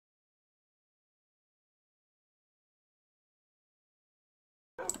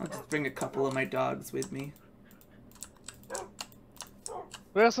I'll just bring a couple of my dogs with me.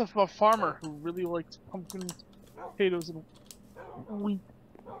 We also have a farmer who really likes pumpkins, potatoes, and wheat.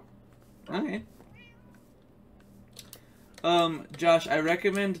 Okay. Josh, I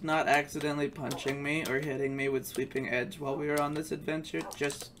recommend not accidentally punching me or hitting me with sweeping edge while we are on this adventure,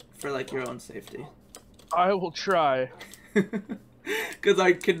 just for, like, your own safety. I will try. Because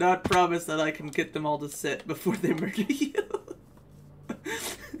I cannot promise that I can get them all to sit before they murder you.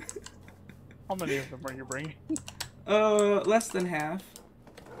 How many of them are you bringing? Less than half.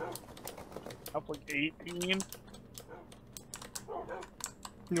 Up like 18?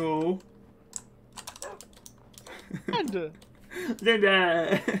 No. Kinda.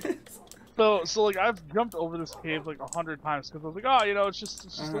 So like I've jumped over this cave like 100 times because I was like, oh, you know, it's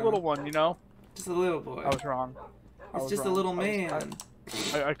just a little one, you know. Just a little boy. I was wrong. It's just a little man.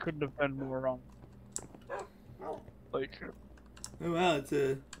 I couldn't have been more wrong. Like. Oh wow, it's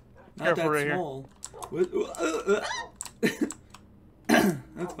not that right small.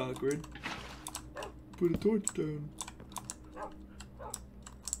 That's awkward. Put a torch down.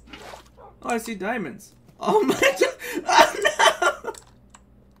 Oh, I see diamonds. Oh my god! Oh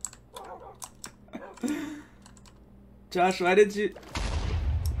no! Josh, why did you...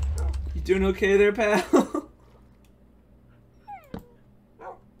 You doing okay there, pal? Do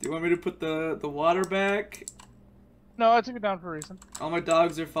you want me to put the water back? No, I took it down for a reason. All my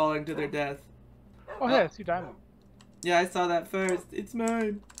dogs are falling to their death. Oh, hey, I see diamond. Yeah, I saw that first. It's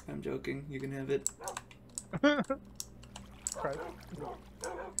mine. I'm joking. You can have it. Right.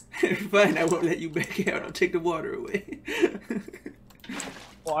 Fine, I won't let you back out. I'll take the water away.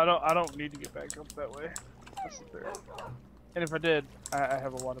 Well, I don't need to get back up that way. That's fair. And if I did, I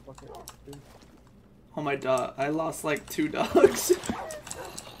have a water bucket. Oh my dog! I lost like 2 dogs.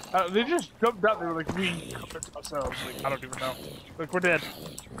 They just jumped out. They were like being coming to ourselves. Like I don't even know. Like we're dead.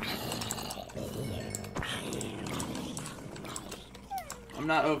 I'm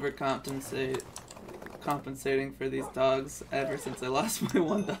not compensating for these dogs ever since I lost my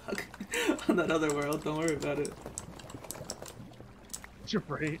 1 dog on that other world. Don't worry about it. You're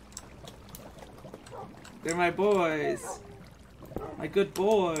right. They're my boys. My good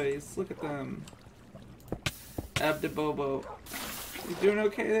boys. Look at them. Abdabobo. You doing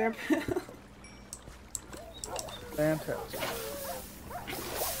okay there, pal? Fantastic.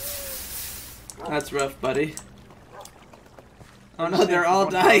 That's rough, buddy. Oh no, they're all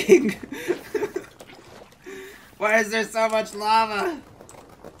dying. Why is there so much lava?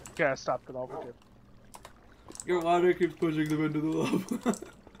 Yeah, I stopped it all. We did. Your water keeps pushing them into the lava.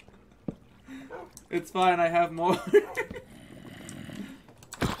 It's fine, I have more.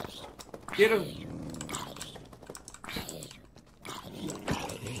 Get him.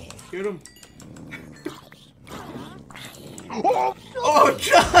 Get him. Oh,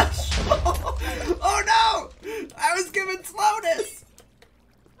 Josh! Oh no! I was given slowness!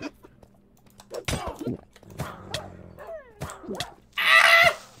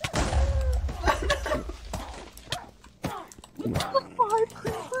 Ah!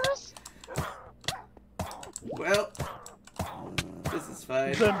 Well, this is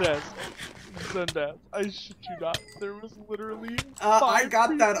fine. Zendesk, I shit you not. There was literally I got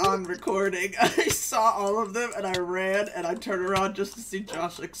creepers. that on recording. I saw all of them and I ran and I turned around just to see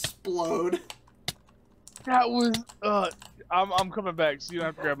Josh explode. That was I'm coming back, so you don't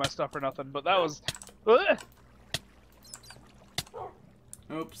have to grab my stuff or nothing. But that was.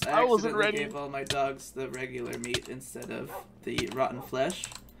 Oops, I wasn't accidentally ready. gave all my dogs the regular meat instead of the rotten flesh.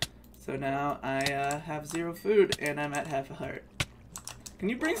 So now I have 0 food and I'm at half a heart. Can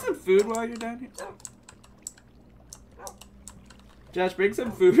you bring some food while you're down here? Josh, bring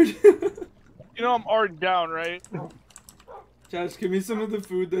some food. You know I'm already down, right? Josh, give me some of the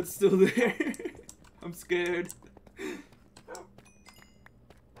food that's still there. I'm scared.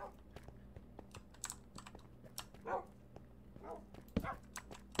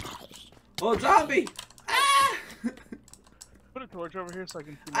 Oh, zombie! Ah! Put a torch over here so I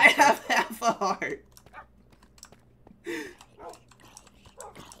can see. I have half a heart.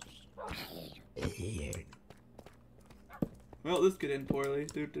 Well, this could end poorly.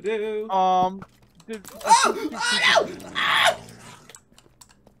 Did Oh! Oh, no! Ah!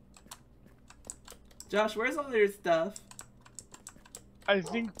 Josh, where's all your stuff? I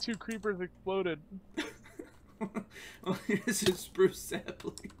think 2 creepers exploded. Oh, here's a spruce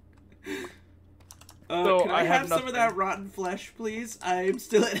sapling. So can I have some nothing. of that rotten flesh, please? I'm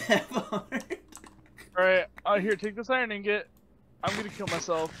still at half a heart. Alright, here, take this iron ingot. I'm gonna kill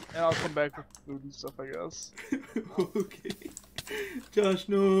myself, and I'll come back with food and stuff, I guess. Okay. Josh,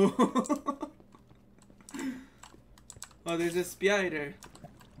 no. Oh, there's a spider.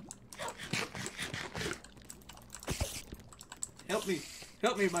 Help me.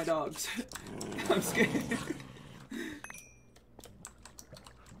 Help me, my dogs. I'm scared.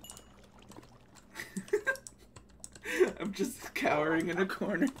 I'm just cowering in a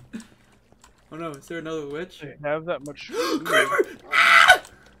corner. Oh no, is there another witch? They have that much. Kramer! Ah!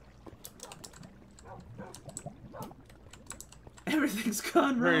 Everything's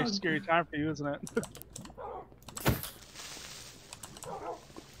gone wrong. Very scary time for you, isn't it?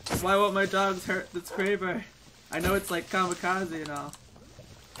 Why won't my dogs hurt this Kramer? I know it's like kamikaze and all.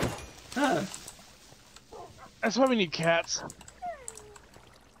 Huh. That's why we need cats.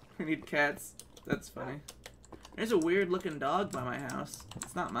 We need cats. That's funny. There's a weird looking dog by my house.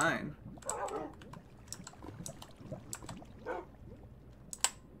 It's not mine.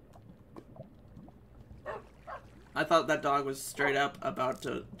 I thought that dog was straight up about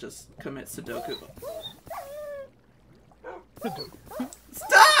to just commit Sudoku.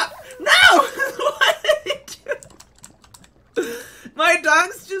 Stop! No! What did he do? My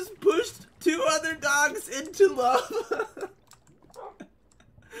dogs just pushed 2 other dogs into lava.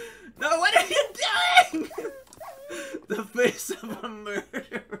 No, what are you doing? The face of a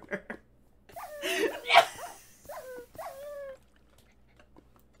murderer.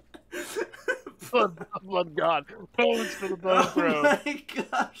 Blood God. Bones for the bone throw. Oh my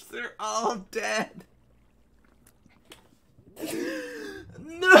gosh, they're all dead.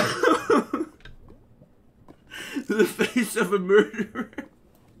 No! The face of a murderer.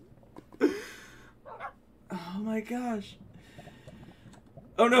 Oh my gosh.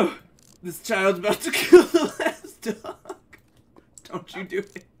 Oh no! This child's about to kill the last dog. Don't you do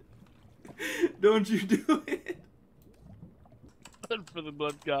it. Don't you do it. Blood for the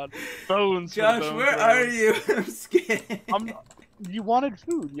blood God. Bones Josh, for the bone where throw. are you? I'm scared. You wanted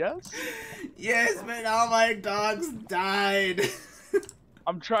food, yes? Yes, but all my dogs died.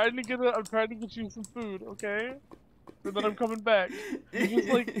 I'm trying to get you some food, okay? And then I'm coming back. You just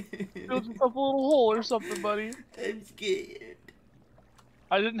like filled yourself a little hole or something, buddy. I'm scared.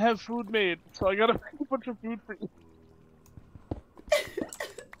 I didn't have food made, so I gotta make a bunch of food for you.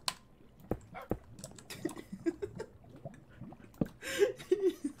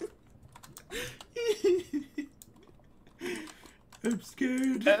 I'm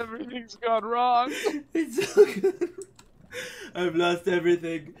scared. Everything's gone wrong. It's so good. I've lost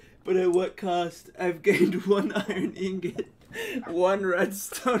everything, but at what cost? I've gained 1 iron ingot, 1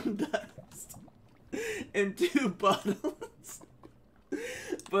 redstone dust, and 2 bottles.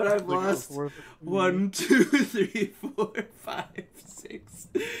 But I've lost 1, 2, 3, 4, 5, 6,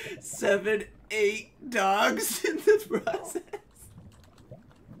 7, 8 dogs in the process.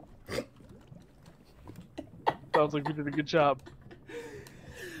 Sounds like you did a good job.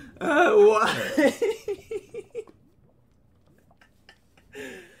 Why?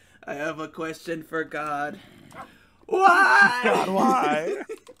 I have a question for God. Why? God, why?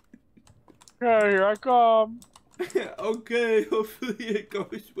 Okay, here I come. Okay, hopefully it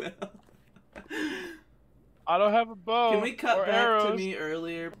goes well. I don't have a bow. Can we cut or back arrows. to me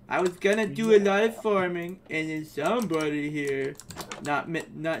earlier? I was gonna do a lot of farming, and then somebody here, not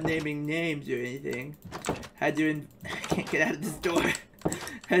naming names or anything, had to I can't get out of this door.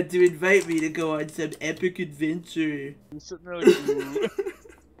 Had to invite me to go on some epic adventure. You're sitting there like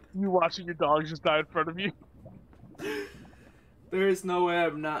you watching your dog just die in front of you. There is no way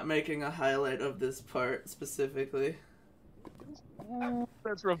I'm not making a highlight of this part specifically.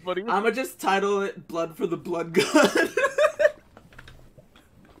 That's real funny. I'ma just title it "Blood for the Blood God."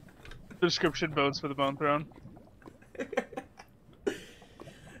 Description: bones for the bone throne.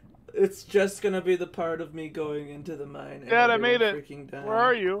 It's just gonna be the part of me going into the mine. Dad, I made it. Dying. Where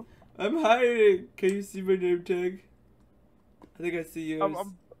are you? I'm hiding. Can you see my name tag? I think I see yours.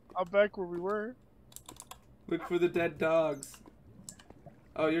 I'm back where we were. Look for the dead dogs.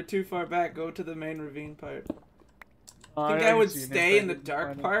 Oh, you're too far back. Go to the main ravine part. I think I would stay in the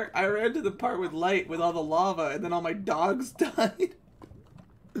dark part. I ran to the part with light with all the lava, and then all my dogs died.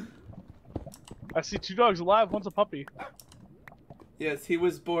 I see 2 dogs alive. One's a puppy. Yes, he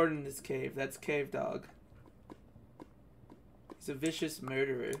was born in this cave. That's Cave Dog. He's a vicious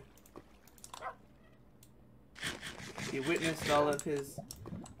murderer. He witnessed all of his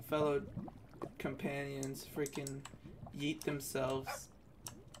fellow companions freaking yeet themselves.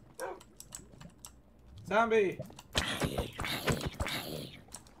 Zombie!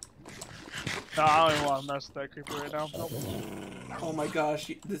 No, I don't even want to mess with that creeper right now. Nope. Oh my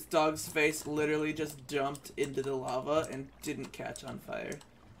gosh, this dog's face literally just jumped into the lava and didn't catch on fire.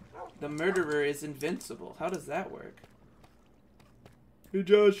 The murderer is invincible. How does that work? Hey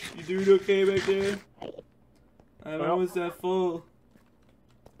Josh, you doing okay back there? I'm almost at full.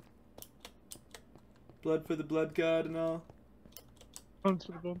 Blood for the blood god and all. Once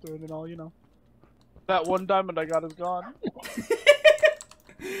for the bone through, and then all you know. That one diamond I got is gone.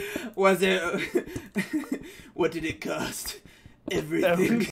 Was it? What did it cost? Everything.